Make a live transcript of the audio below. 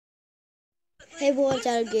Hey everyone, it's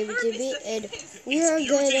AdamGamerTV, and we are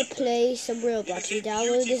gonna play some Roblox. We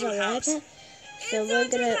downloaded this on our iPad, so we're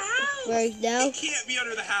now. It can't be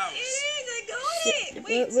under the house.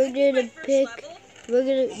 We're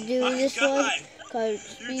gonna do this one called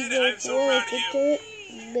Speedball 4. Let's look to it.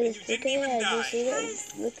 Let's look at it. I just seen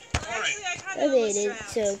it. Look, I made it,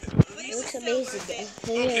 so it looks amazing.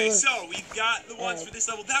 Okay, so we got the ones for this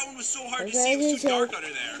level. That one was so hard to see. It was too dark under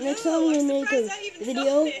there. Next time we're gonna make a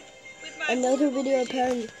video. Another video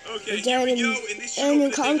apparently and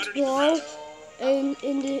in comments below and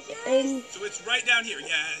so it's right down here,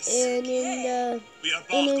 yes. And in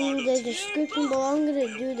the description below, I'm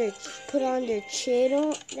gonna put on their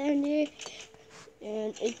channel down there,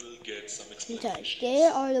 and they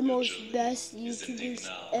are the most best YouTubers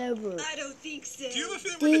ever. I don't think so. Do you have a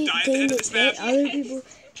feeling we're gonna die at the end of this match? Other people,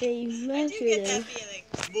 they master them.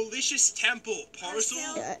 Malicious Temple, parcel?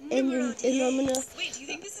 And I'm gonna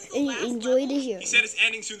enjoy it here. He said it's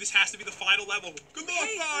ending soon. This has to be the final level. Good luck,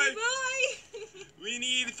 bye! We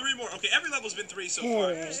need 3 more. Okay, every level's been 3 so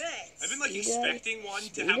far. I've been like expecting one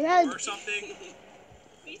to have more or something.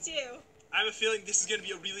 Me too. I have a feeling this is gonna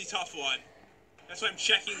be a really tough one. That's why I'm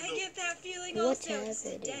checking. I get that feeling also. It's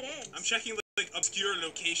a dead end. I'm checking like obscure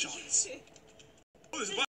locations. Oh, there's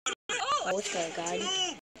a button. Oh, what's going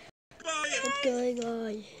on? What's going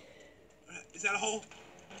on? Is that a hole?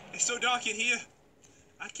 It's so dark in here.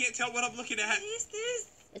 I can't tell what I'm looking at. What is this?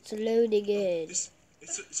 It's loading in. It's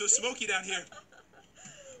so smoky down here.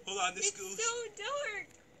 Hold on, this goes. It's so dark.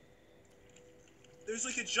 There's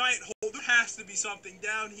like a giant hole. There has to be something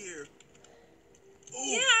down here. Oh.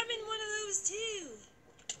 Yeah, I'm in one of those too.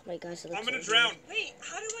 Oh my gosh, I'm gonna drown. Wait,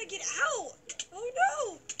 how do I get out? Oh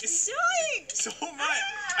no! It's dying! So am I.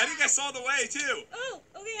 I think I saw the way too. Oh,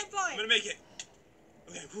 okay, I'm fine. I'm gonna make it.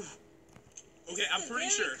 Okay, whew. Okay, I'm pretty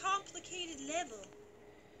sure. It's a very complicated level.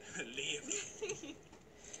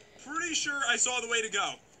 Pretty sure I saw the way to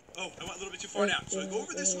go. Oh, I went a little bit too far down. So I go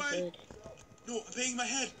over this way. No, I'm banging my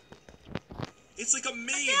head. It's like a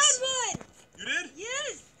maze. I found one! You did?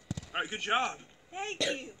 Yes! Alright, good job. Thank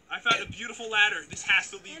you. I found a beautiful ladder. This has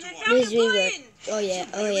to lead to one. I found a button. Oh yeah,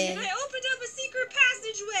 oh yeah. And I opened up a secret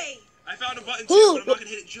passageway. I found a button too, but I'm not gonna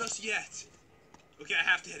hit it just yet. Okay, I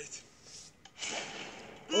have to hit it.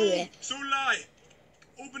 Oh yeah. So lie.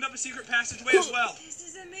 Opened up a secret passageway as well. This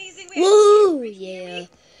is amazing. Woo! Yeah.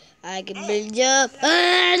 I can build up.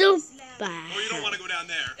 Oh, you don't want to go down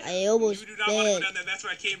there. I almost You do not want to go down there. That's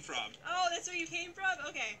where I came from. Oh, that's where you came from?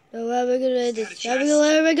 Okay. No, where am I gonna land this?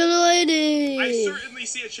 I certainly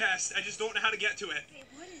see a chest. I just don't know how to get to it. Hey,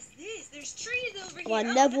 what is this? There's trees over here. Well,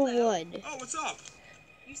 number one. Oh, what's up?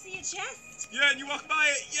 You see a chest? Yeah, and you walk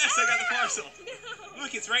by it. Yes, I got the parcel. No.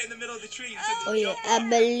 Look, it's right in the middle of the tree. Oh yeah, I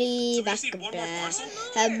believe I can fly.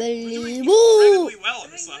 I believe. Woo! Well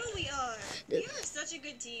on this I know level. we are. We are such a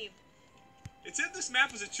good team. It said this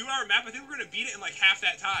map was a 2-hour map. I think we're gonna beat it in like half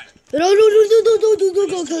that time. No,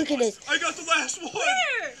 look at this. I got the last one.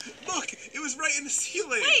 Where? Look, it was right in the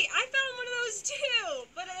ceiling. Wait, I found one of those too,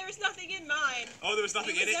 but there was nothing in mine. Oh, there was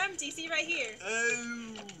nothing in it? It was empty. See right here.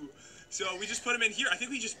 Oh. So we just put them in here. I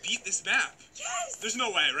think we just beat this map. Yes. There's no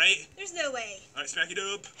way, right? There's no way. All right, smack it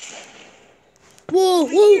up. Whoa,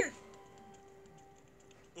 Right whoa. here.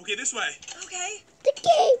 Okay, this way. Okay. The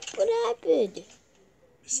game. What happened?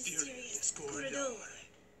 Mysterious corridor.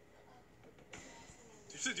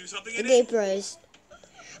 Do something in The game it? prize.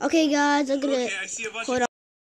 Okay, guys, I'm gonna Okay, I see a bunch hold of on.